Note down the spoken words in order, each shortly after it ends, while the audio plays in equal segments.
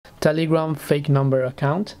Telegram fake number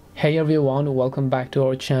account. Hey everyone, welcome back to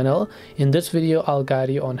our channel. In this video I'll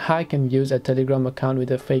guide you on how you can use a Telegram account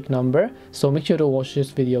with a fake number, so make sure to watch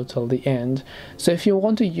this video till the end. So if you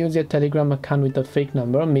want to use your Telegram account with a fake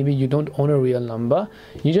number, maybe you don't own a real number,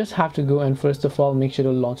 you just have to go and first of all make sure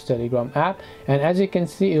to launch Telegram app, and as you can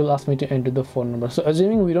see it will ask me to enter the phone number. So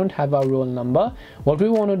assuming we don't have our real number, what we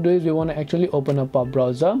want to do is we want to actually open up our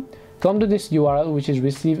browser, come to this URL which is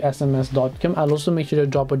receivesms.com. I'll also make sure to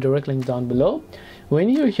drop a direct link down below. When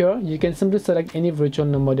you're here, you can simply select any virtual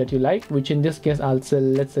number that you like, which in this case I'll say,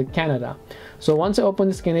 let's say Canada. So once I open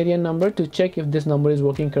this Canadian number, to check if this number is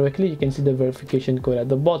working correctly, you can see the verification code at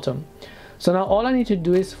the bottom. So now all I need to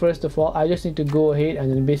do is, first of all, I just need to go ahead and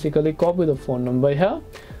then basically copy the phone number here.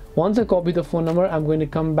 Once I copy the phone number, I'm going to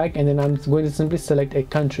come back and then I'm going to simply select a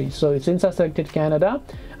country. So since I selected Canada,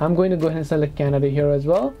 I'm going to go ahead and select Canada here as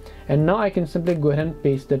well. And now I can simply go ahead and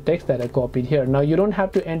paste the text that I copied here. Now you don't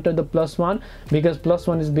have to enter the +1 because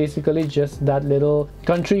 +1 is basically just that little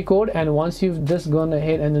country code. And once you've just gone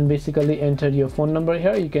ahead and then basically entered your phone number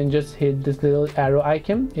here, you can just hit this little arrow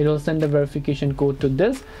icon. It will send the verification code to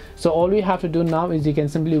this. So all you have to do now is you can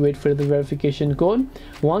simply wait for the verification code.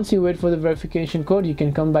 Once you wait for the verification code, you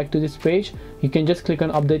can come back to this page. You can just click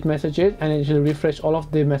on update messages and it will refresh all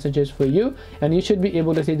of the messages for you, and you should be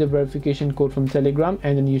able to see the verification code from Telegram,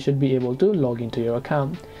 and then you should be able to log into your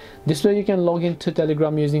account. This way you can log into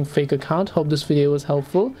Telegram using fake account. Hope this video was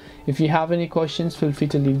helpful. If you have any questions, feel free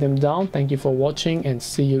to leave them down. Thank you for watching and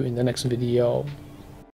see you in the next video.